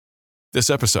This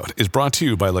episode is brought to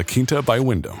you by La Quinta by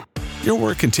Wyndham. Your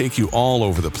work can take you all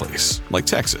over the place, like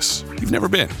Texas. You've never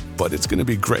been, but it's going to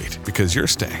be great because you're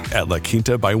staying at La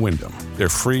Quinta by Wyndham. Their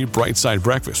free Bright Side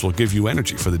breakfast will give you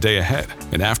energy for the day ahead.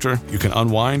 And after, you can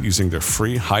unwind using their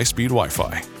free high-speed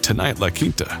Wi-Fi. Tonight, La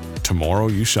Quinta. Tomorrow,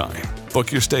 you shine.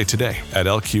 Book your stay today at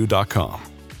lq.com.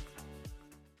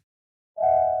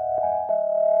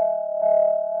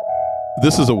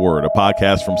 This is A Word, a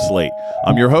podcast from Slate.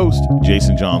 I'm your host,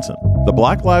 Jason Johnson. The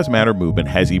Black Lives Matter movement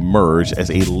has emerged as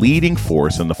a leading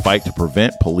force in the fight to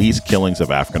prevent police killings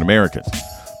of African Americans.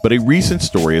 But a recent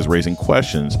story is raising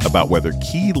questions about whether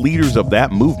key leaders of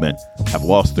that movement have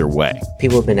lost their way.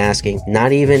 People have been asking,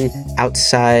 not even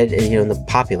outside, in the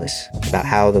populace, about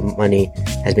how the money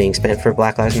is being spent for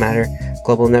Black Lives Matter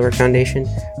Global Network Foundation,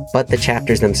 but the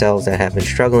chapters themselves that have been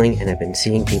struggling and have been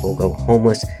seeing people go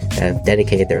homeless, that have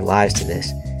dedicated their lives to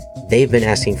this. They've been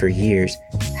asking for years,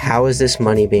 how is this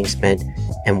money being spent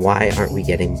and why aren't we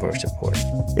getting more support?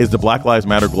 Is the Black Lives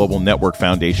Matter Global Network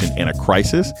Foundation in a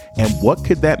crisis? And what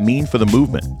could that mean for the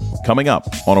movement? Coming up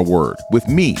on A Word with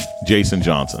me, Jason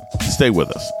Johnson. Stay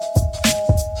with us.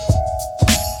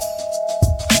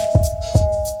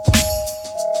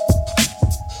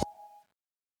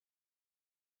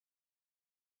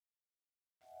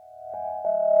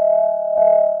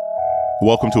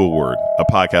 Welcome to A Word, a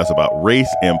podcast about race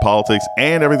and politics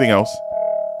and everything else.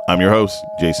 I'm your host,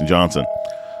 Jason Johnson.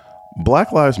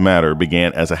 Black Lives Matter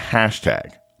began as a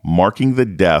hashtag marking the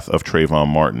death of Trayvon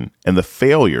Martin and the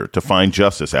failure to find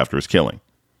justice after his killing.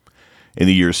 In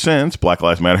the years since, Black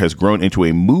Lives Matter has grown into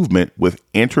a movement with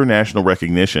international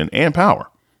recognition and power.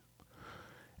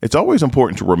 It's always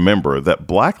important to remember that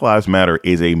Black Lives Matter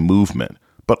is a movement,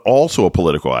 but also a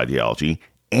political ideology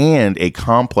and a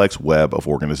complex web of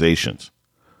organizations.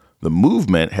 The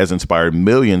movement has inspired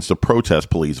millions to protest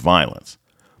police violence.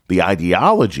 The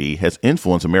ideology has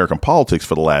influenced American politics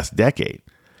for the last decade,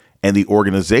 and the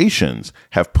organizations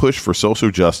have pushed for social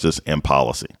justice and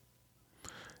policy.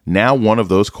 Now one of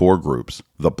those core groups,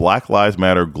 the Black Lives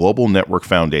Matter Global Network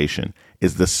Foundation,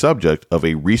 is the subject of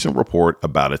a recent report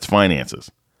about its finances.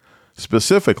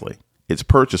 Specifically, its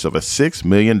purchase of a $6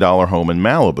 million home in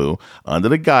Malibu under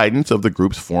the guidance of the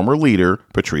group's former leader,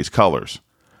 Patrisse Cullors.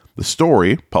 The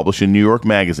story, published in New York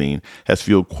Magazine, has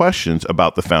fueled questions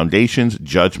about the foundation's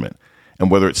judgment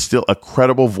and whether it's still a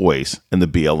credible voice in the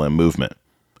BLM movement.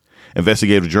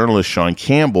 Investigative journalist Sean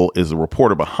Campbell is the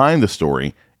reporter behind the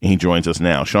story, and he joins us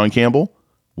now. Sean Campbell,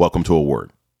 welcome to A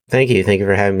Word. Thank you. Thank you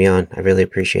for having me on. I really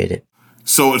appreciate it.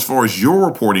 So as far as your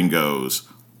reporting goes,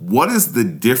 what is the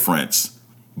difference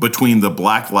between the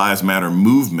Black Lives Matter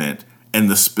movement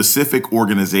and the specific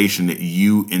organization that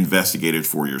you investigated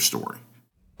for your story?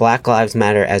 Black Lives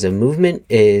Matter as a movement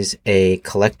is a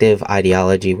collective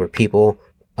ideology where people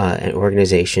and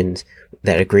organizations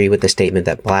that agree with the statement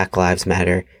that Black Lives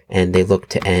Matter and they look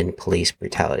to end police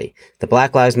brutality. The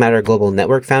Black Lives Matter Global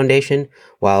Network Foundation,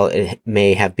 while it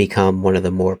may have become one of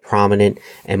the more prominent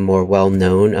and more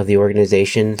well-known of the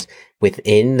organizations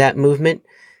within that movement,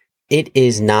 it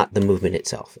is not the movement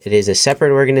itself. It is a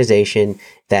separate organization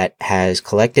that has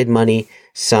collected money,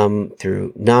 some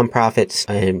through nonprofits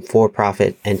and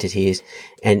for-profit entities,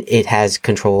 and it has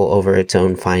control over its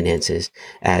own finances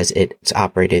as it's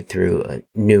operated through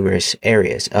numerous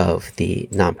areas of the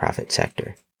nonprofit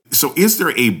sector. So is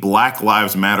there a Black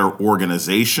Lives Matter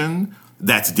organization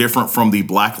that's different from the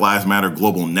Black Lives Matter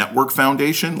Global Network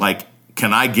Foundation? Like,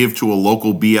 can I give to a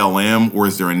local BLM, or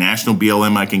is there a national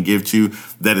BLM I can give to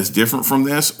that is different from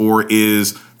this? Or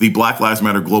is the Black Lives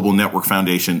Matter Global Network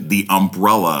Foundation the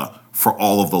umbrella for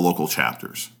all of the local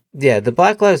chapters? Yeah, the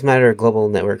Black Lives Matter Global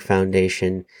Network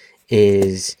Foundation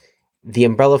is the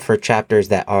umbrella for chapters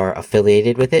that are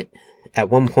affiliated with it. At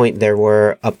one point, there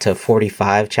were up to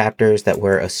 45 chapters that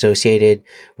were associated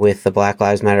with the Black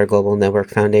Lives Matter Global Network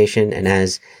Foundation. And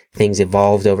as things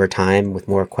evolved over time with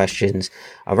more questions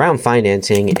around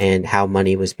financing and how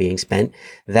money was being spent,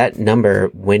 that number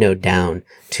winnowed down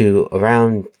to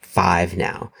around 5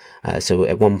 now. So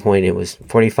at one point it was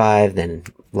 45, then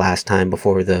last time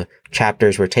before the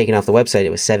chapters were taken off the website,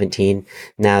 it was 17.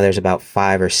 Now there's about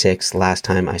 5 or 6 last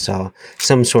time I saw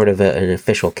some sort of an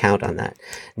official count on that.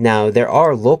 Now there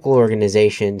are local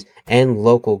organizations and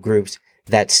local groups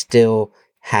that still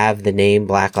have the name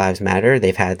Black Lives Matter.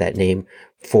 They've had that name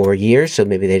for years, so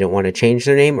maybe they don't want to change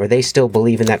their name, or they still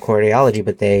believe in that core ideology,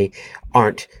 but they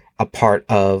aren't a part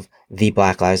of the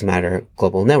Black Lives Matter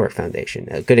Global Network Foundation.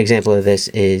 A good example of this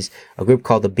is a group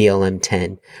called the BLM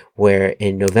 10, where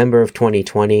in November of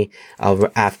 2020,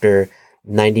 after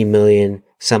 90 million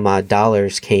some odd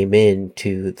dollars came in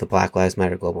to the Black Lives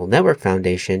Matter Global Network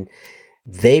Foundation,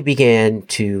 they began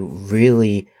to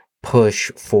really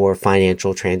push for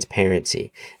financial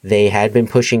transparency. They had been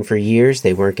pushing for years.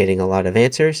 They weren't getting a lot of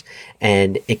answers.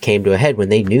 And it came to a head when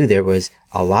they knew there was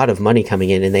a lot of money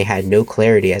coming in and they had no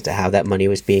clarity as to how that money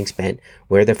was being spent,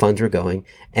 where the funds were going.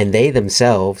 And they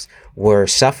themselves were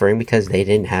suffering because they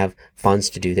didn't have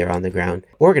funds to do their on the ground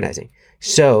organizing.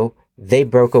 So they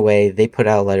broke away. They put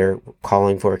out a letter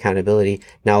calling for accountability.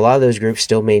 Now, a lot of those groups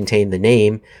still maintain the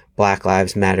name Black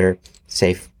Lives Matter,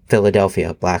 say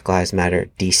Philadelphia, Black Lives Matter,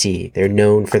 DC. They're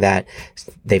known for that.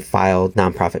 They've filed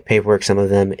nonprofit paperwork, some of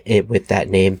them with that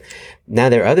name. Now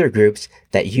there are other groups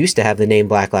that used to have the name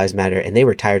Black Lives Matter, and they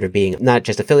were tired of being not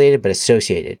just affiliated, but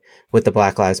associated with the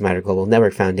Black Lives Matter Global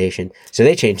Network Foundation. So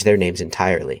they changed their names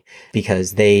entirely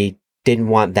because they didn't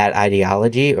want that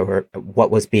ideology or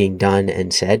what was being done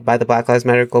and said by the Black Lives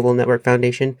Matter Global Network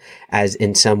Foundation as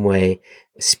in some way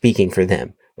speaking for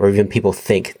them, or even people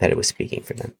think that it was speaking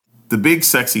for them. The big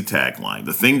sexy tagline,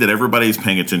 the thing that everybody's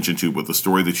paying attention to with the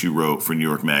story that you wrote for New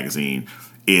York Magazine,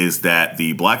 is that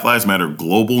the Black Lives Matter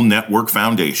Global Network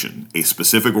Foundation, a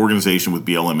specific organization with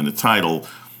BLM in the title,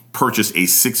 purchased a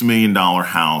 $6 million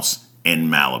house in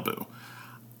Malibu.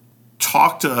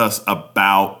 Talk to us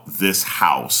about this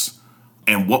house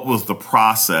and what was the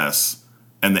process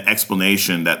and the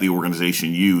explanation that the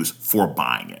organization used for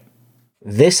buying it.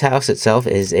 This house itself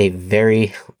is a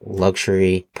very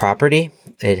luxury property.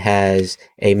 It has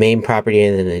a main property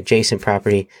and an adjacent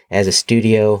property. It has a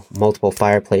studio, multiple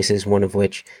fireplaces, one of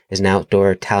which is an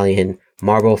outdoor Italian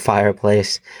marble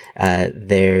fireplace.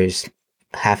 There's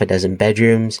half a dozen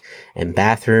bedrooms and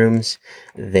bathrooms.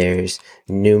 There's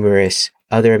numerous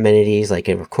other amenities like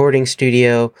a recording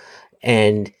studio.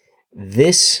 And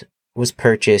this was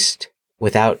purchased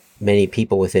without many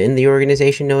people within the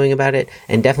organization knowing about it,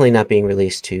 and definitely not being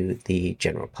released to the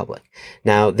general public.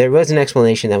 Now, there was an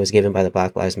explanation that was given by the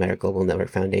Black Lives Matter Global Network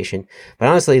Foundation, but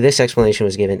honestly, this explanation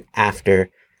was given after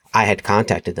I had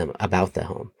contacted them about the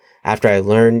home. After I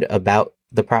learned about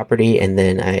the property and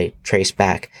then I traced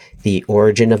back the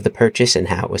origin of the purchase and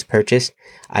how it was purchased,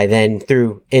 I then,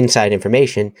 through inside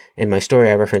information in my story,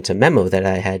 I referenced a memo that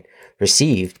I had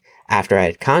received after I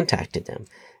had contacted them,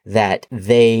 that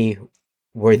they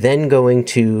were then going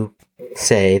to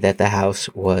say that the house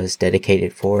was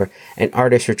dedicated for an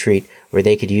artist retreat where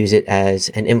they could use it as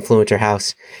an influencer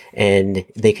house and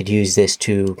they could use this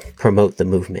to promote the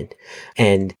movement.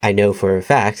 And I know for a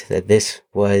fact that this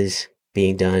was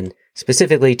being done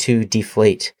specifically to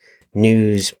deflate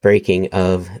news breaking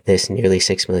of this nearly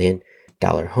 $6 million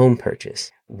home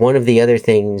purchase. One of the other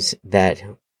things that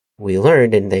we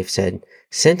learned, and they've said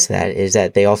since that, is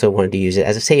that they also wanted to use it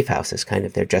as a safe house as kind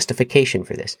of their justification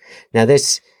for this. Now,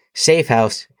 this safe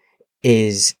house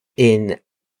is in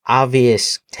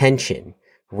obvious tension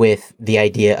with the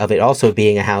idea of it also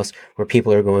being a house where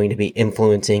people are going to be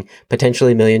influencing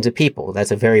potentially millions of people.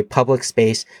 That's a very public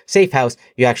space. Safe house,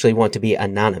 you actually want to be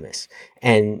anonymous.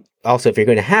 And also, if you're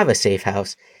going to have a safe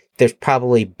house, there's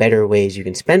probably better ways you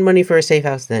can spend money for a safe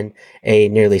house than a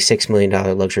nearly $6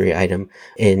 million luxury item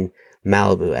in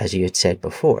Malibu, as you had said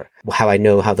before. How I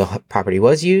know how the property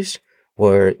was used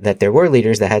were that there were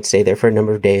leaders that had stayed there for a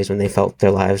number of days when they felt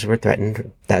their lives were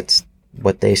threatened. That's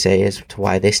what they say as to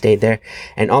why they stayed there.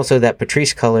 And also that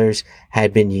Patrisse Cullors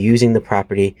had been using the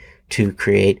property to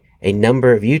create a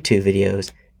number of YouTube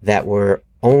videos that were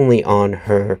only on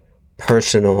her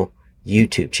personal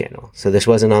YouTube channel. So this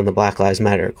wasn't on the Black Lives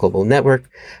Matter Global Network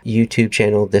YouTube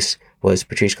channel. This was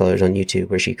Patrisse Cullors on YouTube,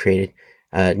 where she created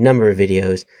a number of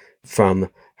videos from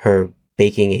her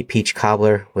baking a peach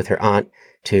cobbler with her aunt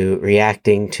to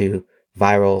reacting to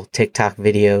viral TikTok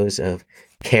videos of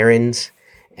Karens.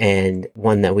 And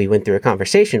one that we went through a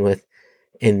conversation with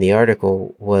in the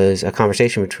article was a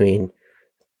conversation between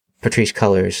Patrisse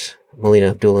Cullors, Melina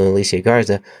Abdullah, and Alicia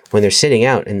Garza when they're sitting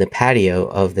out in the patio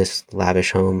of this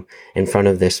lavish home in front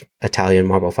of this Italian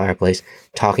marble fireplace,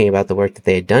 talking about the work that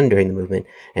they had done during the movement,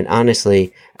 and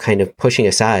honestly kind of pushing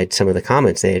aside some of the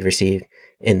comments they had received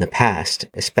in the past,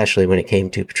 especially when it came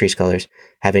to Patrisse Cullors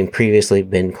having previously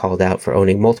been called out for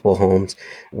owning multiple homes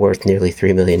worth nearly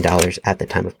 $3 million at the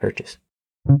time of purchase.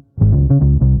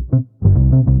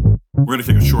 We're going to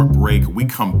take a short break. We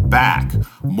come back.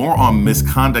 More on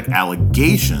misconduct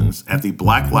allegations at the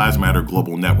Black Lives Matter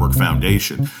Global Network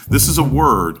Foundation. This is A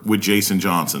Word with Jason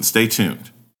Johnson. Stay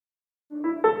tuned.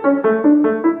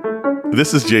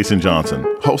 This is Jason Johnson,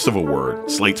 host of A Word,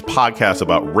 Slate's podcast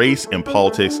about race and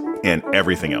politics and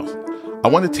everything else. I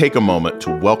want to take a moment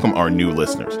to welcome our new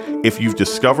listeners. If you've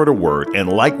discovered A Word and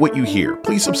like what you hear,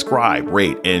 please subscribe,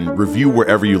 rate, and review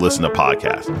wherever you listen to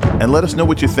podcasts. And let us know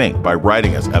what you think by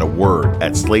writing us at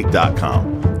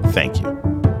aword@slate.com. Thank you.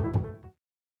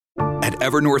 At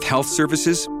Evernorth Health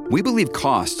Services, we believe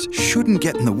costs shouldn't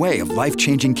get in the way of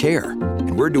life-changing care,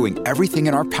 and we're doing everything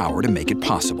in our power to make it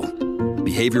possible.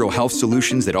 Behavioral health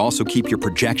solutions that also keep your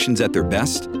projections at their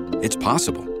best? It's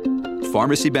possible.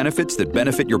 Pharmacy benefits that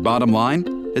benefit your bottom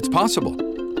line? It's possible.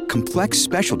 Complex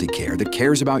specialty care that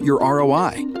cares about your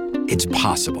ROI? It's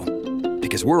possible.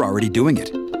 Because we're already doing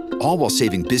it. All while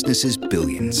saving businesses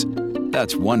billions.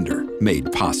 That's Wonder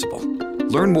made possible.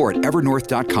 Learn more at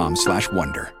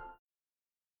evernorth.com/wonder.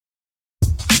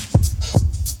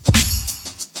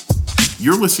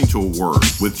 You're listening to A Word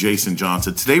with Jason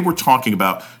Johnson. Today we're talking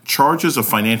about charges of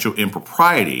financial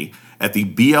impropriety at the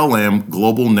BLM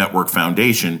Global Network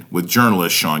Foundation with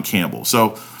journalist Sean Campbell.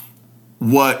 So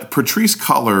what Patrisse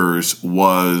Cullors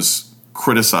was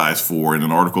criticized for in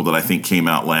an article that I think came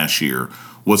out last year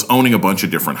was owning a bunch of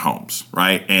different homes,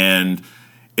 right? And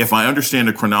if I understand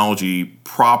the chronology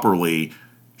properly,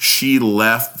 she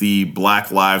left the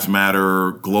Black Lives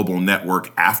Matter Global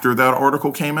Network after that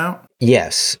article came out?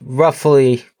 Yes,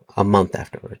 roughly a month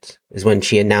afterwards is when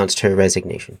she announced her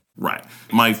resignation. Right.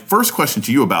 My first question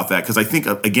to you about that, because I think,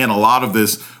 again, a lot of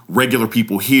this regular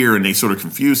people hear and they sort of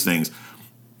confuse things.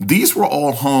 These were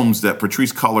all homes that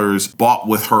Patrisse Cullors bought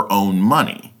with her own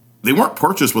money. They weren't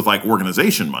purchased with like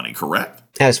organization money, correct?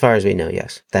 As far as we know,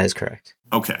 yes, that is correct.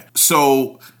 Okay.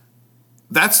 So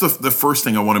that's the first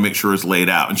thing I want to make sure is laid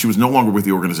out. And she was no longer with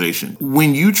the organization.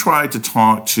 When you tried to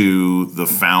talk to the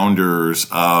founders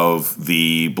of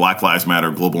the Black Lives Matter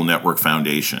Global Network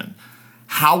Foundation,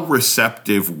 how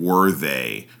receptive were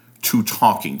they to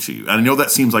talking to you? And I know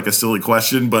that seems like a silly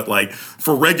question, but like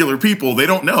for regular people, they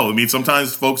don't know. I mean,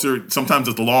 sometimes it's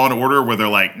the law and order where they're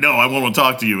like, no, I want to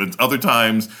talk to you. And other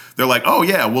times they're like, oh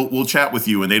yeah, we'll chat with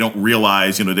you. And they don't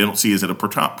realize, they don't see it as a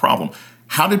problem.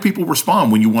 How did people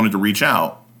respond when you wanted to reach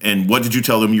out? And what did you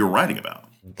tell them you were writing about?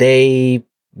 They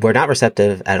were not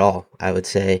receptive at all, I would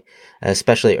say,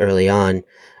 especially early on.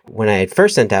 When I had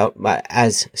first sent out,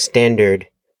 as standard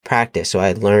practice, so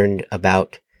I learned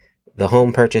about the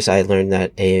home purchase. I learned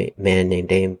that a man named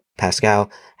Dame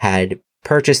Pascal had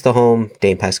purchased the home.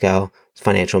 Dame Pascal is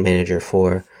financial manager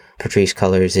for Patrisse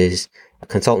Cullors'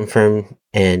 consultant firm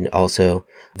and also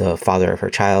the father of her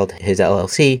child, his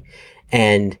LLC.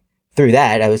 And through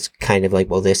that, I was kind of like,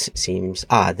 well, this seems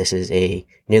odd. This is a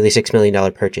nearly $6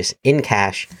 million purchase in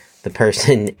cash. The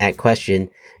person at question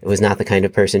was not the kind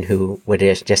of person who would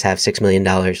just have $6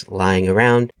 million lying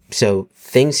around. So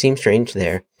things seem strange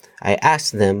there. I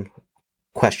asked them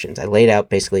questions. I laid out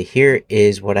basically, here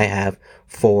is what I have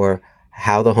for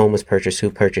how the home was purchased, who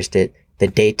purchased it, the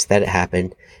dates that it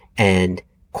happened, and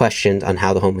questions on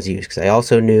how the home was used. Because I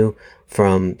also knew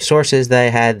from sources that I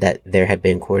had that there had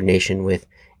been coordination with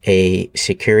a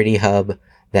security hub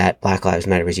that Black Lives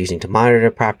Matter was using to monitor the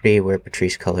property, where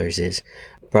Patrisse Cullors'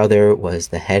 brother was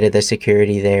the head of the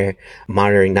security there,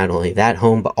 monitoring not only that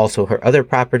home, but also her other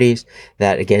properties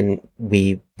that, again,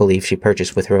 we believe she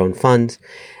purchased with her own funds.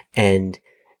 And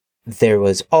there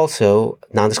was also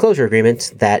non-disclosure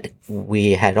agreements that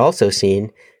we had also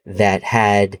seen that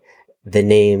had the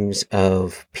names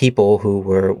of people who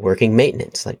were working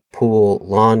maintenance, like pool,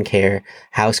 lawn care,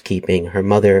 housekeeping. Her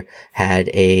mother had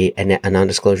a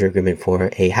non-disclosure agreement for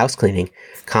a house cleaning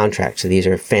contract. So these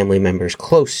are family members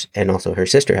close, and also her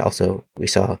sister. Also, we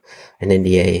saw an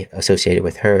NDA associated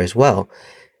with her as well.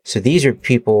 So these are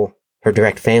people, her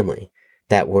direct family,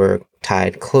 that were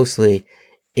tied closely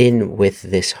in with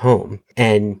this home.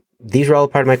 And these were all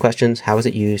part of my questions. How was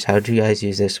it used? How did you guys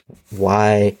use this?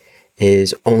 Why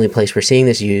is only place we're seeing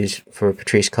this used for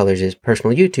Patrisse Cullors'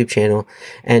 personal YouTube channel,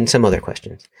 and some other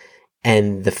questions.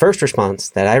 And the first response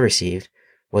that I received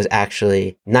was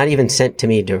actually not even sent to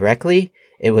me directly.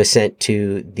 It was sent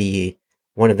to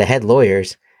one of the head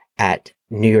lawyers at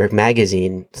New York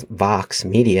Magazine, Vox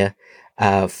Media,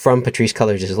 from Patrisse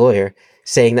Cullors' lawyer,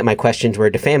 saying that my questions were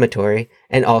defamatory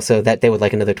and also that they would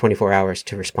like another 24 hours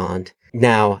to respond.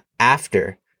 Now,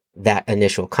 after that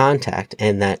initial contact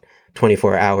and that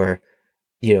 24-hour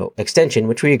extension,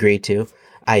 which we agreed to,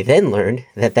 I then learned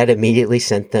that immediately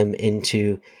sent them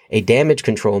into a damage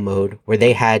control mode where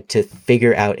they had to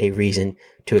figure out a reason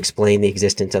to explain the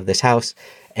existence of this house.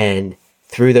 And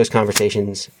through those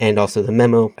conversations and also the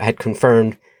memo, I had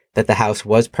confirmed that the house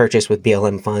was purchased with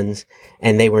BLM funds,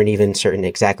 and they weren't even certain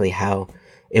exactly how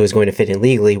it was going to fit in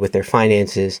legally with their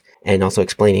finances, and also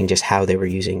explaining just how they were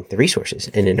using the resources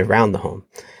in and around the home.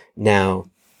 Now,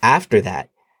 after that,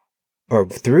 or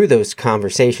through those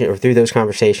conversations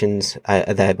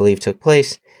that I believe took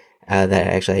place, that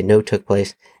actually I know took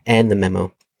place, and the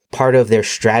memo, part of their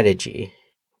strategy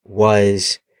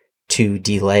was to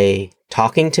delay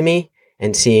talking to me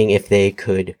and seeing if they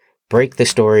could break the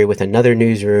story with another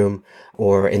newsroom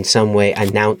or in some way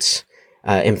announce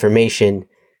information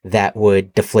that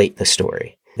would deflate the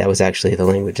story. That was actually the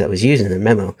language that was used in the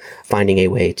memo, finding a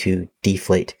way to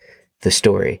deflate the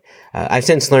story. I've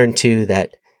since learned too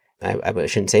that, I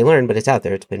shouldn't say learned, but it's out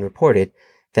there, it's been reported,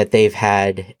 that they've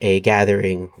had a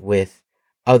gathering with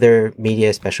other media,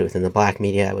 especially within the Black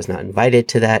media. I was not invited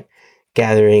to that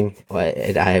gathering.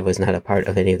 I was not a part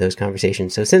of any of those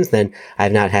conversations. So since then,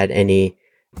 I've not had any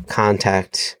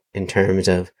contact in terms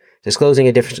of disclosing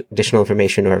additional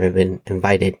information or have been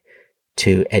invited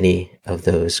to any of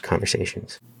those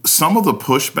conversations. Some of the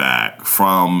pushback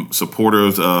from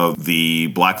supporters of the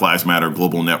Black Lives Matter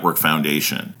Global Network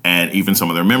Foundation and even some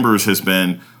of their members has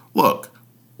been, look,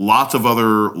 lots of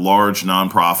other large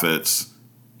nonprofits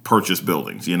purchase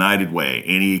buildings, United Way,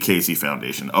 Annie Casey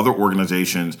Foundation, other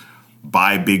organizations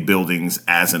buy big buildings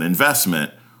as an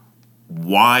investment.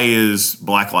 Why is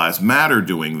Black Lives Matter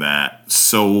doing that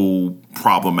so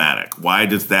problematic? Why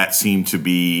does that seem to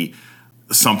be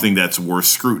something that's worth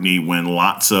scrutiny when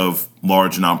lots of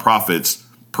large nonprofits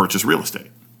purchase real estate?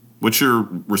 What's your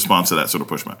response to that sort of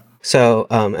pushback? So,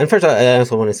 and first I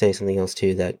also want to say something else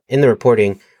too, that in the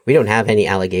reporting, we don't have any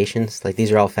allegations. Like,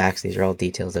 these are all facts. These are all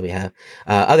details that we have.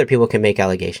 Other people can make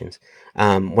allegations.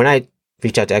 When I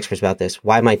reach out to experts about this,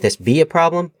 why might this be a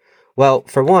problem? Well,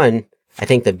 for one, I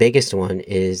think the biggest one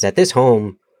is that this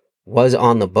home was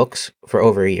on the books for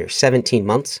over a year, 17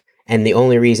 months. And the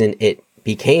only reason it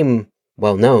became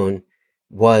well known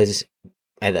was,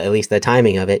 at least the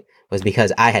timing of it, was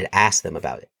because I had asked them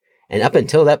about it. And up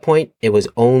until that point, it was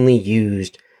only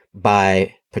used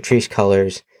by Patrisse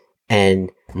Cullors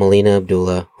and Melina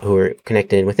Abdullah, who were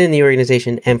connected within the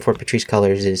organization, and for Patrisse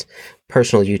Cullors'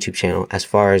 personal YouTube channel, as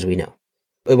far as we know.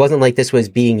 It wasn't like this was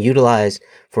being utilized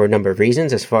for a number of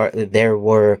reasons. There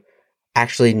were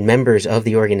actually members of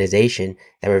the organization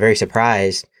that were very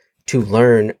surprised to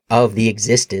learn of the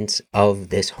existence of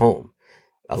this home,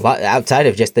 a lot outside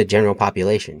of just the general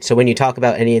population. So when you talk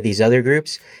about any of these other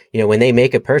groups, when they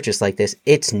make a purchase like this,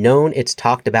 it's known, it's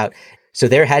talked about. So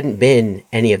there hadn't been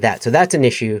any of that. So that's an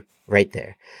issue right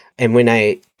there. And when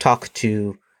I talk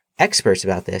to experts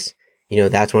about this,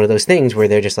 that's one of those things where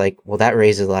they're just like, well, that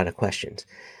raises a lot of questions.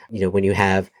 When you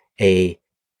have a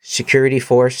security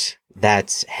force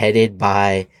that's headed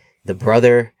by the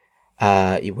brother,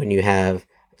 when you have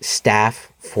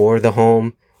staff for the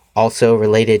home also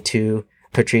related to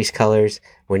Patrisse Cullors,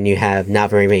 when you have not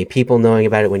very many people knowing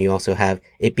about it, when you also have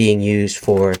it being used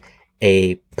for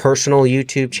a personal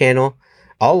YouTube channel,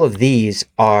 all of these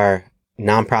are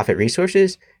nonprofit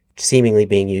resources seemingly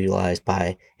being utilized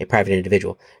by a private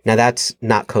individual. Now, that's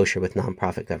not kosher with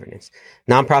nonprofit governance.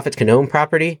 Nonprofits can own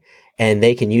property and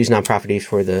they can use nonprofits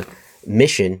for the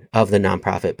mission of the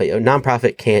nonprofit, but a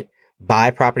nonprofit can't buy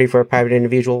property for a private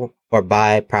individual or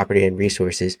buy property and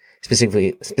resources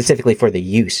specifically for the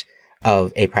use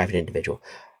of a private individual.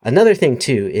 Another thing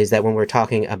too is that when we're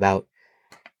talking about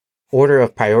order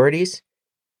of priorities,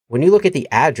 when you look at the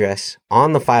address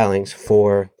on the filings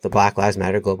for the Black Lives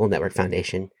Matter Global Network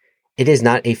Foundation, it is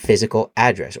not a physical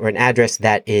address or an address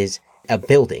that is a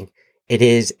building. It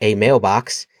is a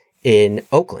mailbox in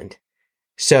Oakland.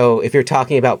 So if you're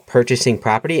talking about purchasing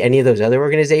property, any of those other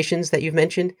organizations that you've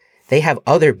mentioned, they have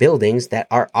other buildings that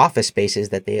are office spaces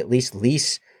that they at least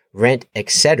lease, rent,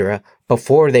 etc.,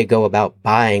 before they go about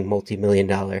buying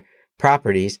multi-million-dollar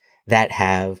properties that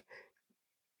have,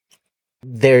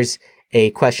 there's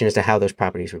a question as to how those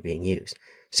properties were being used.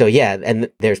 So yeah, and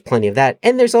there's plenty of that.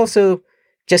 And there's also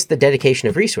just the dedication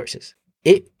of resources.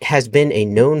 It has been a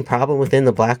known problem within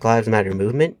the Black Lives Matter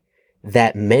movement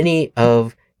that many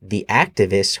of the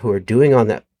activists who are doing on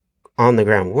the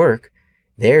ground work,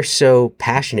 they're so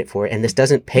passionate for it, and this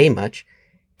doesn't pay much,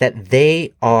 that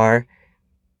they are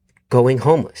going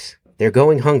homeless. They're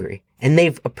going hungry. And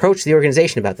they've approached the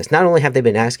organization about this. Not only have they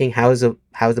been asking, how is the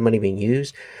money being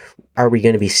used? Are we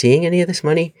going to be seeing any of this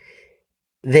money?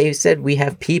 They said, we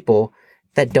have people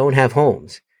that don't have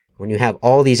homes. When you have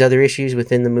all these other issues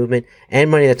within the movement and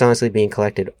money that's honestly being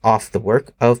collected off the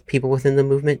work of people within the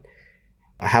movement,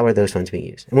 how are those funds being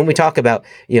used? And when we talk about,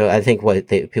 I think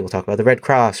people talk about the Red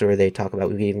Cross, or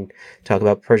we even talk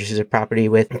about purchases of property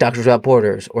with Doctors Without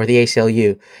Borders or the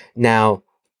ACLU. Now,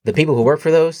 the people who work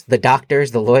for those, the doctors,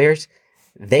 the lawyers,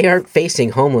 they aren't facing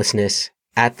homelessness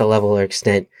at the level or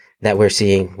extent that we're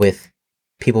seeing with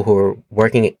people who are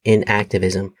working in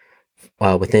activism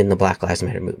within the Black Lives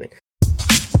Matter movement.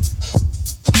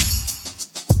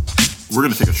 We're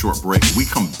going to take a short break. When we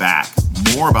come back,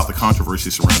 more about the controversy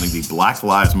surrounding the Black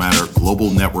Lives Matter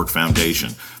Global Network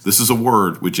Foundation. This is A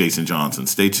Word with Jason Johnson.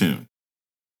 Stay tuned.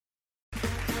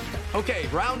 Okay,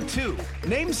 round two.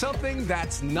 Name something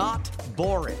that's not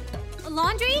boring. A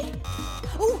laundry?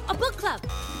 Ooh, a book club.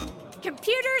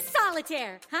 Computer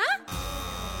solitaire, huh?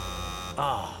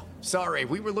 Ah, sorry,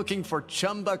 we were looking for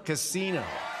Chumba Casino.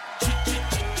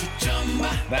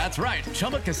 That's right,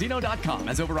 ChumbaCasino.com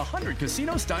has over 100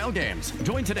 casino-style games.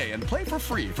 Join today and play for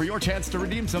free for your chance to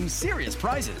redeem some serious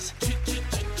prizes.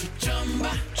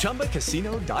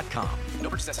 ChumbaCasino.com. No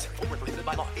purchase necessary. Void where prohibited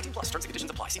by law. 18 plus. Terms and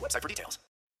conditions apply. See website for details.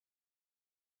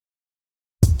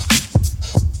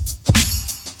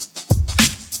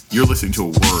 You're listening to A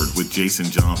Word with Jason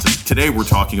Johnson. Today we're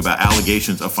talking about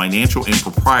allegations of financial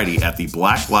impropriety at the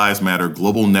Black Lives Matter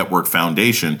Global Network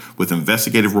Foundation with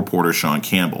investigative reporter Sean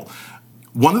Campbell.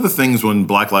 One of the things when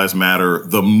Black Lives Matter,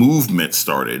 the movement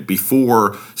started,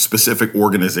 before specific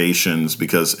organizations,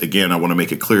 because again, I want to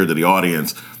make it clear to the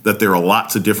audience that there are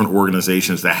lots of different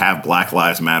organizations that have Black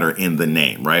Lives Matter in the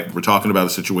name, right? We're talking about a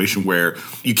situation where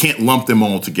you can't lump them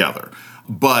all together.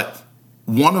 But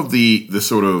one of the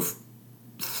sort of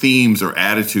themes or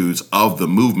attitudes of the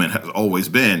movement has always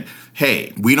been,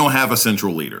 hey, we don't have a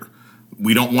central leader.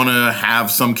 We don't want to have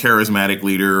some charismatic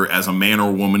leader as a man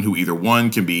or woman who either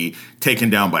one can be taken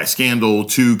down by scandal,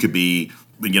 two could be,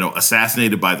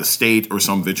 assassinated by the state or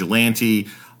some vigilante.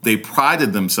 They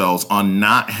prided themselves on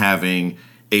not having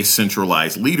a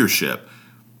centralized leadership.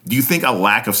 Do you think a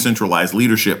lack of centralized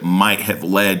leadership might have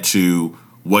led to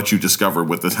what you discovered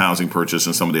with this housing purchase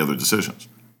and some of the other decisions?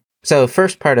 So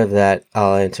first part of that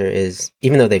I'll answer is,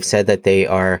 even though they've said that they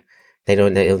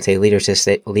don't say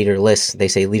leaderless, they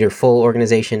say leaderful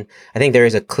organization. I think there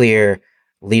is a clear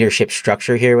leadership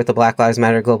structure here with the Black Lives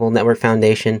Matter Global Network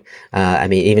Foundation.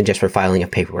 Even just for filing of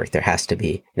paperwork, there has to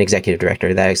be an executive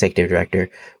director. That executive director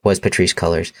was Patrisse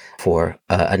Cullors for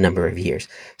a number of years.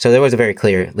 So there was a very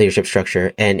clear leadership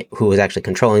structure, and who was actually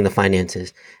controlling the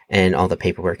finances and all the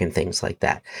paperwork and things like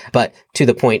that. But to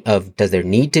the point of, does there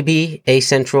need to be a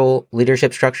central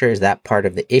leadership structure? Is that part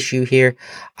of the issue here?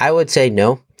 I would say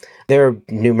no. There are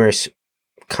numerous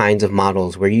kinds of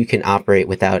models where you can operate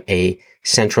without a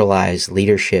centralized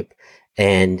leadership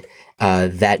and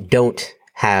that don't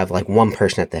have like one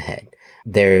person at the head.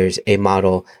 There's a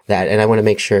model that, and I want to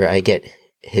make sure I get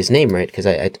his name right because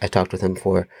I talked with him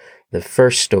for the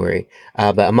first story,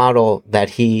 but a model that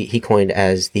he coined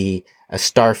as a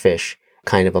starfish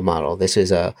kind of a model. This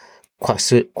is a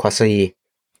Kwasi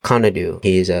Konadu.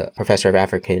 He's a professor of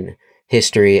African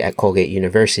history at Colgate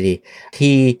University.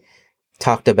 He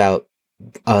talked about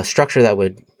a structure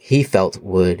that he felt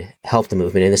would help the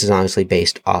movement. And this is honestly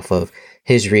based off of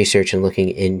his research and looking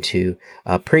into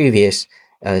previous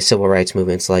civil rights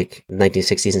movements like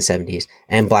 1960s and 70s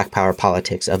and Black Power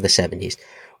politics of the 70s,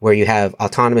 where you have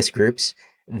autonomous groups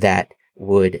that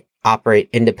would operate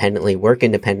independently, work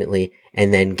independently,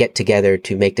 and then get together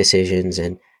to make decisions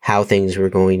and how things were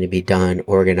going to be done,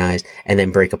 organized, and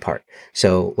then break apart.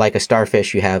 So like a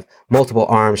starfish, you have multiple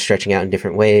arms stretching out in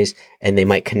different ways, and they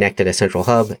might connect at a central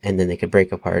hub, and then they could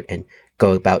break apart and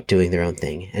go about doing their own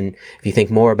thing. And if you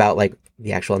think more about like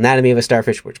the actual anatomy of a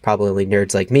starfish, which probably only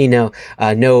nerds like me know,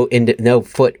 no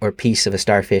foot or piece of a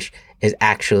starfish is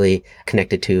actually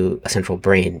connected to a central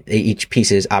brain. Each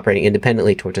piece is operating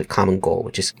independently towards a common goal,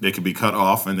 which is... They can be cut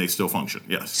off and they still function,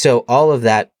 yes. So all of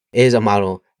that is a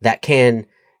model that can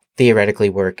theoretically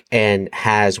work and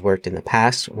has worked in the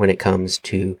past when it comes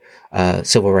to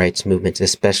civil rights movements,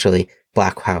 especially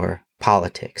Black Power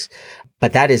politics.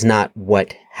 But that is not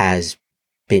what has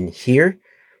been here,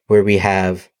 where we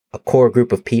have a core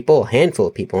group of people, a handful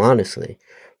of people, honestly,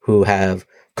 who have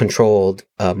controlled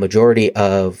a majority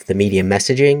of the media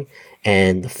messaging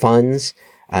and the funds.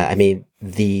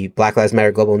 The Black Lives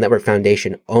Matter Global Network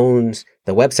Foundation owns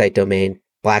the website domain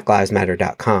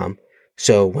blacklivesmatter.com.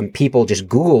 So when people just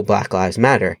Google Black Lives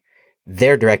Matter,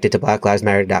 they're directed to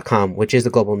blacklivesmatter.com, which is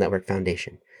the Global Network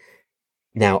Foundation.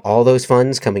 Now, all those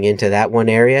funds coming into that one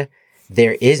area,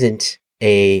 there isn't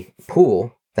a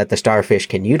pool that the starfish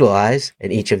can utilize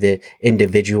and each of the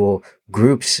individual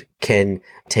groups can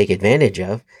take advantage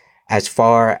of. As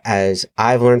far as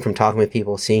I've learned from talking with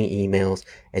people, seeing emails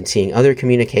and seeing other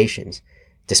communications,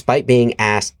 despite being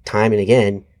asked time and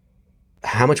again,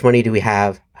 how much money do we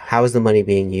have? How is the money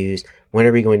being used? When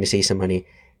are we going to see some money?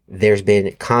 There's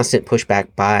been constant pushback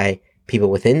by people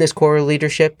within this core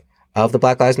leadership of the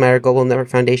Black Lives Matter Global Network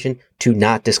Foundation to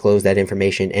not disclose that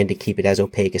information and to keep it as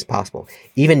opaque as possible,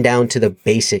 even down to the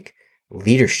basic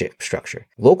leadership structure.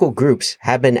 Local groups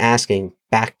have been asking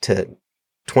back to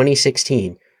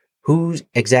 2016, who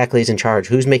exactly is in charge?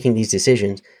 Who's making these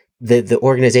decisions? The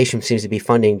organization seems to be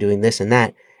funding doing this and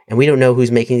that, and we don't know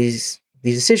who's making these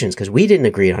decisions because we didn't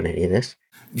agree on any of this.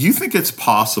 Do you think it's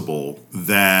possible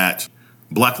that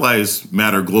Black Lives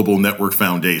Matter Global Network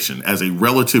Foundation as a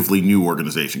relatively new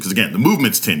organization, because again, the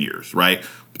movement's 10 years, right?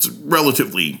 It's a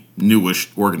relatively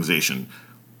newish organization.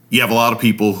 You have a lot of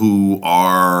people who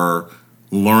are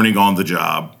learning on the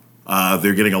job.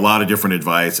 They're getting a lot of different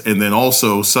advice. And then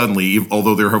also suddenly,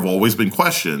 although there have always been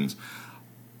questions,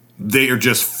 they are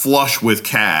just flush with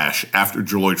cash after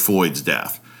George Floyd's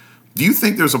death. Do you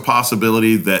think there's a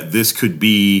possibility that this could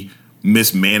be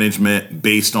mismanagement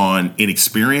based on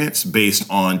inexperience, based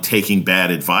on taking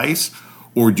bad advice?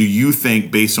 Or do you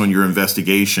think, based on your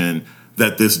investigation,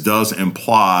 that this does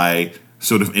imply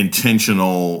sort of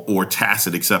intentional or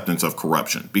tacit acceptance of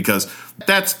corruption? Because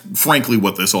that's frankly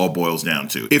what this all boils down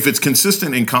to. If it's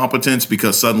consistent incompetence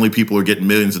because suddenly people are getting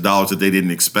millions of dollars that they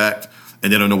didn't expect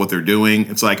and they don't know what they're doing,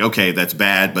 it's like, okay, that's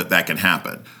bad, but that can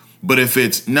happen. But if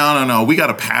it's, no, we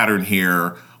got a pattern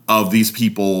here of these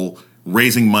people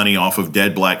raising money off of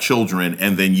dead black children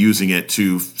and then using it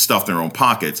to stuff their own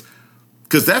pockets,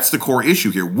 because that's the core issue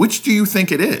here. Which do you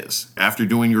think it is after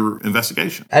doing your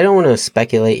investigation? I don't want to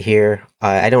speculate here.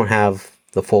 I don't have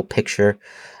the full picture.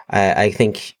 I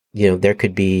think, there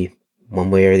could be one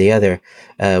way or the other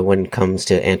when it comes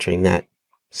to answering that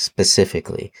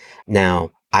specifically.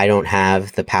 Now, I don't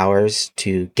have the powers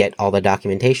to get all the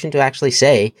documentation to actually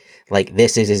say, like,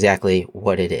 this is exactly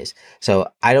what it is.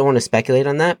 So I don't want to speculate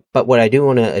on that. But what I do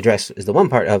want to address is the one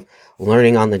part of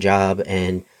learning on the job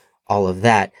and all of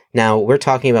that. Now, we're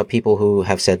talking about people who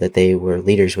have said that they were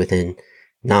leaders within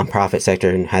nonprofit sector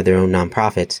and had their own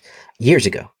nonprofits years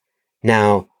ago.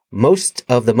 Now, most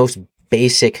of the most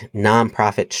basic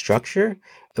nonprofit structure,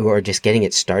 or just getting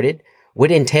it started,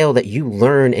 would entail that you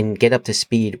learn and get up to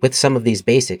speed with some of these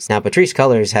basics. Now, Patrisse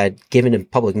Cullors had given a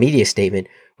public media statement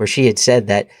where she had said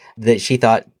that she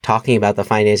thought talking about the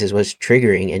finances was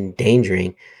triggering and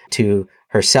endangering to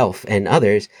herself and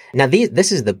others. Now,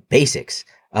 this is the basics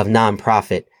of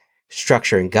nonprofit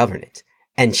structure and governance.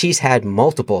 And she's had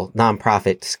multiple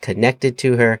nonprofits connected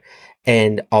to her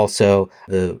and also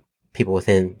the people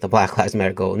within the Black Lives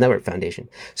Matter Global Network Foundation.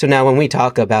 So now when we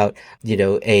talk about,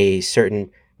 a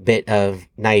certain bit of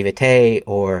naivete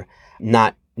or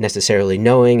not necessarily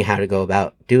knowing how to go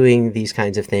about doing these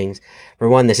kinds of things, for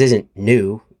one, this isn't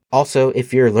new. Also,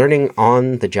 if you're learning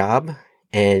on the job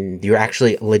and you're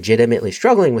actually legitimately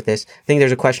struggling with this, I think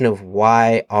there's a question of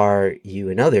why are you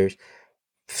and others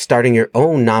starting your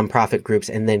own nonprofit groups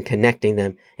and then connecting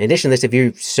them. In addition to this, if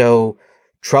you're so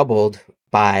troubled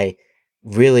by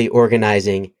really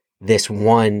organizing this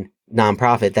one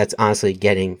nonprofit that's honestly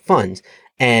getting funds,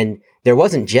 and there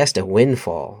wasn't just a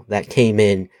windfall that came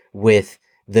in with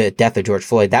the death of George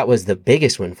Floyd. That was the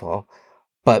biggest windfall.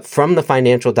 But from the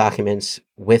financial documents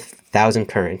with Thousand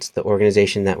Currents, the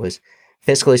organization that was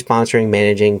fiscally sponsoring,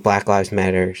 managing Black Lives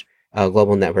Matter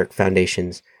Global Network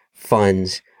Foundation's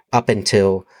funds up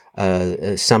until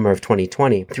summer of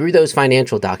 2020, through those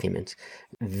financial documents,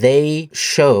 they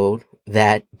showed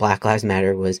that Black Lives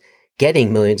Matter was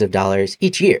getting millions of dollars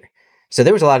each year. So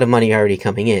there was a lot of money already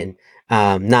coming in.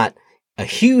 Not a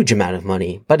huge amount of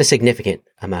money, but a significant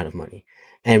amount of money.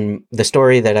 And the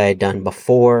story that I had done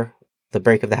before the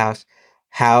break of the House,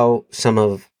 how some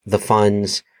of the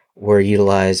funds were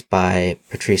utilized by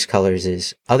Patrisse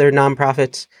Cullors' other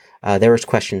nonprofits, there was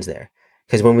questions there.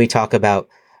 Because when we talk about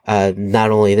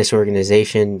not only this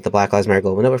organization, the Black Lives Matter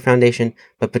Global Network Foundation,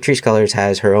 but Patrisse Cullors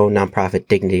has her own nonprofit,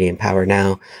 Dignity and Power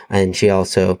Now, and she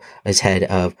also is head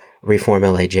of Reform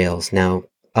LA Jails. Now,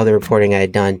 other reporting I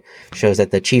had done shows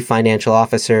that the chief financial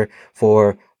officer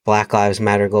for Black Lives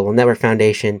Matter Global Network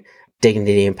Foundation,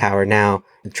 Dignity and Power Now,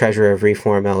 the treasurer of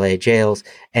Reform LA Jails,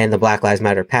 and the Black Lives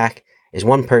Matter PAC is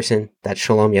one person, that's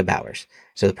Shalomia Bowers.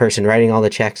 So the person writing all the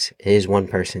checks is one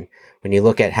person. When you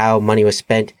look at how money was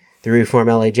spent through Reform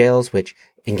LA Jails, which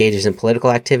engages in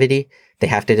political activity, they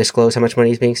have to disclose how much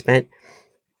money is being spent.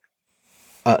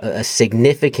 A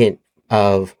significant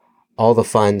of all the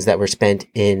funds that were spent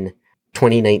in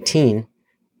 2019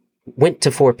 went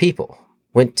to 4 people.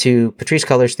 Went to Patrisse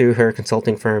Cullors through her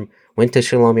consulting firm, went to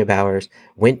Shalomia Bowers,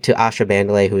 went to Asha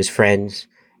Bandele, who is friends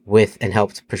with and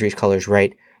helped Patrisse Cullors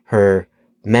write her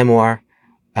memoir,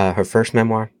 her first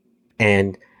memoir,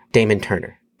 and Damon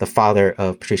Turner, the father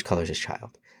of Patrisse Cullors'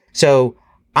 child. So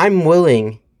I'm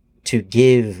willing to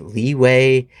give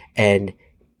leeway and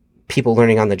people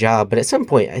learning on the job, but at some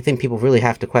point, I think people really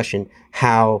have to question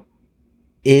how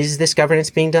is this governance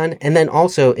being done? And then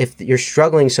also, if you're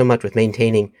struggling so much with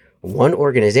maintaining one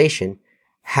organization,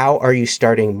 how are you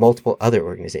starting multiple other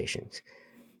organizations?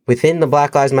 Within the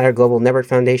Black Lives Matter Global Network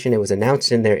Foundation, it was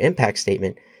announced in their impact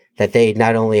statement that they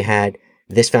not only had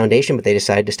this foundation, but they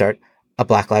decided to start a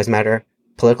Black Lives Matter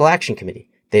political action committee.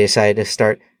 They decided to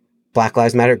start Black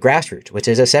Lives Matter Grassroots, which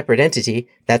is a separate entity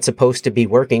that's supposed to be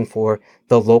working for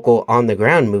the local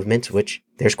on-the-ground movements, which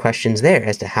there's questions there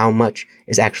as to how much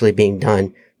is actually being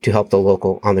done to help the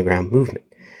local on-the-ground movement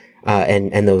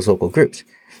and those local groups.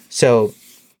 So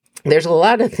there's a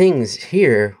lot of things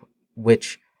here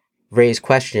which raise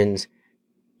questions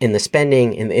in the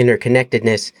spending, in the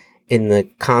interconnectedness, in the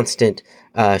constant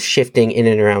shifting in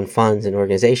and around funds and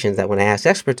organizations, that when I ask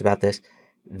experts about this,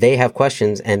 they have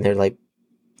questions and they're like,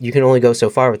 you can only go so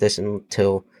far with this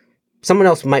until someone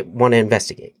else might want to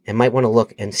investigate and might want to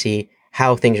look and see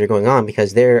how things are going on,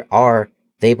 because there are,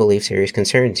 they believe, serious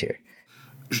concerns here.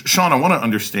 Sean, I want to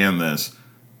understand this.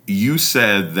 You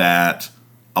said that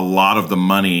a lot of the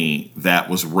money that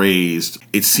was raised,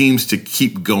 it seems to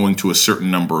keep going to a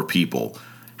certain number of people.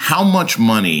 How much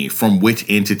money from which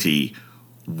entity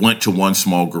went to one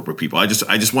small group of people? I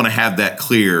just want to have that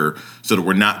clear so that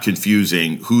we're not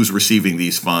confusing who's receiving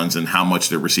these funds and how much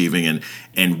they're receiving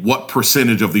and what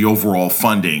percentage of the overall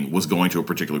funding was going to a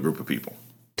particular group of people.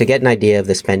 To get an idea of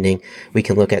the spending, we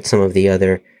can look at some of the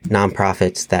other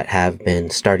nonprofits that have been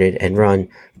started and run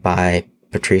by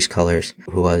Patrisse Cullors,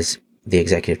 who was the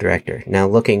executive director. Now,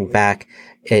 looking back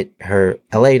at her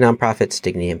LA nonprofits,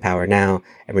 Dignity and Power Now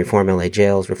and Reform LA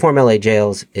Jails. Reform LA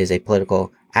Jails is a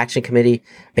political action committee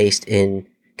based in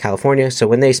California. So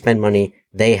when they spend money,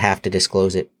 they have to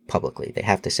disclose it publicly. They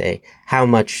have to say how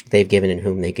much they've given and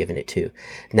whom they've given it to.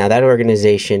 Now, that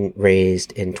organization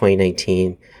raised in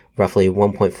 2019 roughly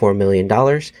 $1.4 million,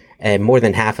 and more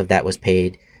than half of that was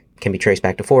paid, can be traced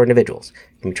back to 4 individuals.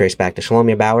 It can be traced back to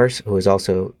Shalomia Bowers, who is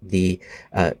also the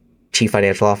Chief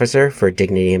Financial Officer for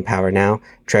Dignity and Power Now,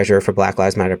 Treasurer for Black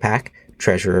Lives Matter PAC,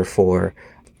 Treasurer for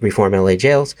Reform LA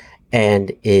Jails,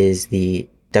 and is the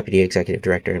Deputy Executive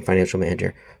Director and Financial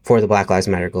Manager for the Black Lives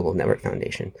Matter Global Network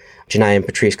Foundation. Janai and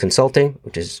Patrisse Consulting,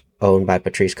 which is owned by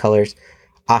Patrisse Cullors.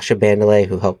 Asha Bandele,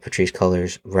 who helped Patrisse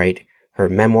Cullors write her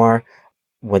memoir,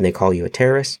 When They Call You a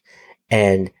Terrorist.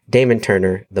 And Damon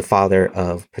Turner, the father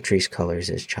of Patrisse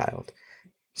Cullors' child.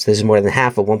 So this is more than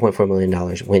half of $1.4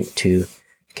 million went to,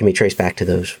 can be traced back to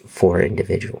those 4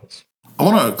 individuals. I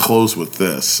want to close with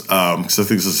this, because I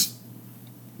think this is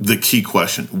the key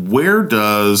question. Where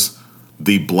does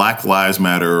the Black Lives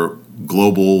Matter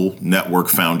Global Network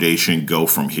Foundation go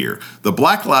from here? The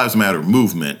Black Lives Matter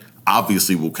movement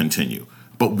obviously will continue,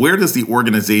 but where does the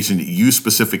organization that you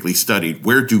specifically studied,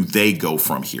 where do they go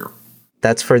from here?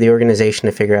 That's for the organization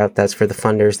to figure out. That's for the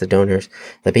funders, the donors,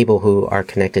 the people who are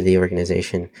connected to the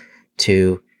organization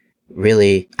to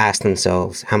really ask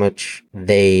themselves how much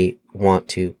they want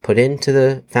to put into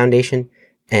the foundation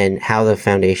and how the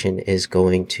foundation is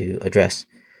going to address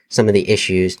some of the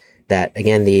issues that,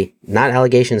 again, the not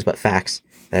allegations but facts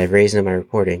that I've raised in my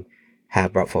reporting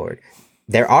have brought forward.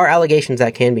 There are allegations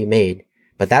that can be made,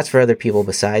 but that's for other people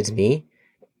besides me,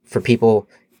 for people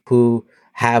who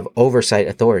have oversight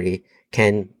authority,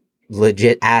 can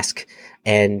legit ask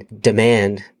and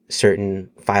demand certain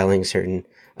filings, certain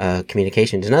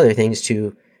communications and other things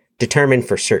to determine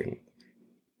for certain.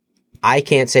 I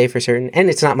can't say for certain, and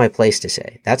it's not my place to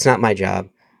say. That's not my job.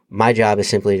 My job is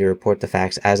simply to report the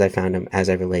facts as I found them, as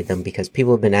I relayed them, because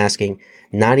people have been asking,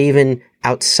 not even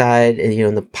outside,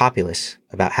 in the populace,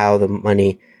 about how the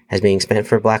money is being spent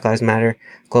for Black Lives Matter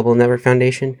Global Network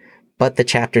Foundation, but the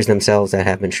chapters themselves that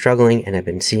have been struggling and have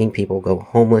been seeing people go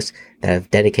homeless, that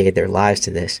have dedicated their lives to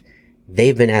this.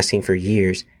 They've been asking for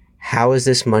years, how is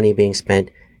this money being spent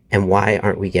and why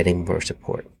aren't we getting more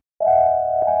support?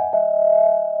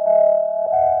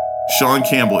 Sean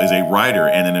Campbell is a writer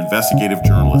and an investigative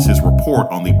journalist. His report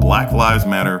on the Black Lives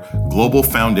Matter Global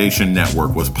Foundation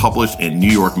Network was published in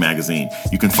New York Magazine.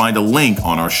 You can find a link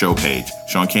on our show page.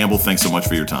 Sean Campbell, thanks so much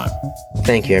for your time.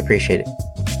 Thank you. I appreciate it.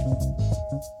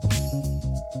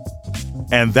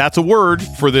 And that's a word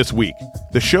for this week.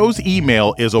 The show's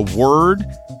email is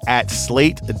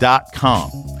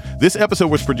aword@slate.com. This episode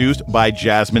was produced by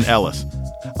Jasmine Ellis.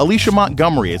 Alicia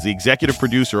Montgomery is the executive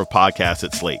producer of podcasts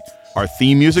at Slate. Our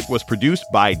theme music was produced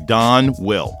by Don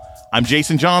Will. I'm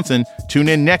Jason Johnson. Tune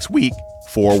in next week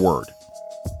for a word.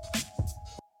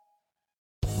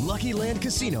 Lucky Land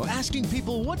Casino, asking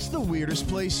people, what's the weirdest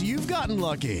place you've gotten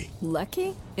lucky?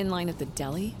 Lucky? In line at the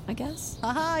deli, I guess?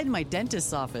 Aha, in my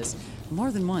dentist's office.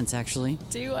 More than once, actually.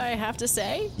 Do I have to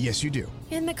say? Yes, you do.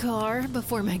 In the car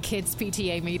before my kids'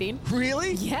 PTA meeting.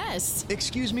 Really? Yes.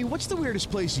 Excuse me, what's the weirdest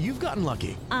place you've gotten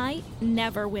lucky? I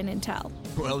never win and tell.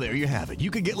 Well, there you have it. You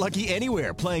can get lucky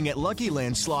anywhere, playing at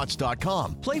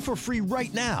LuckyLandSlots.com. Play for free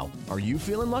right now. Are you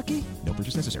feeling lucky? No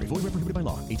purchase necessary. Void where prohibited by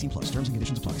law. 18+. Terms and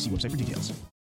conditions apply. See website for details.